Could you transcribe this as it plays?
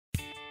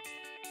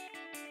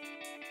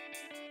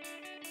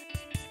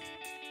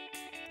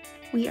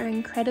We are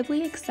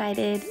incredibly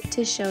excited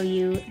to show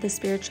you the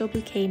Spiritual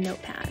Bouquet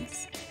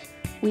notepads.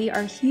 We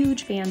are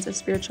huge fans of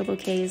Spiritual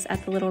Bouquets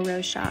at the Little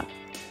Rose Shop.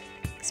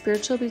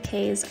 Spiritual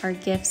bouquets are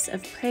gifts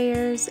of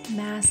prayers,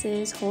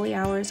 masses, holy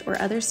hours, or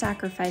other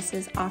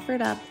sacrifices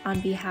offered up on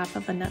behalf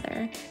of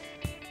another.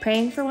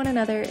 Praying for one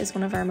another is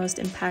one of our most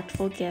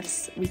impactful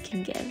gifts we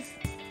can give.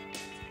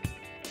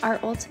 Our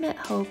ultimate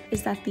hope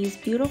is that these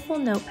beautiful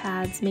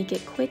notepads make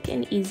it quick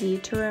and easy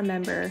to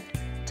remember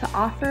to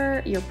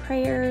offer your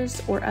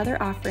prayers or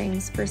other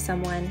offerings for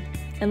someone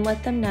and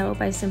let them know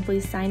by simply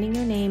signing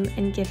your name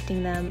and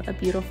gifting them a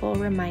beautiful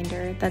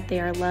reminder that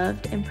they are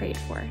loved and prayed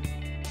for.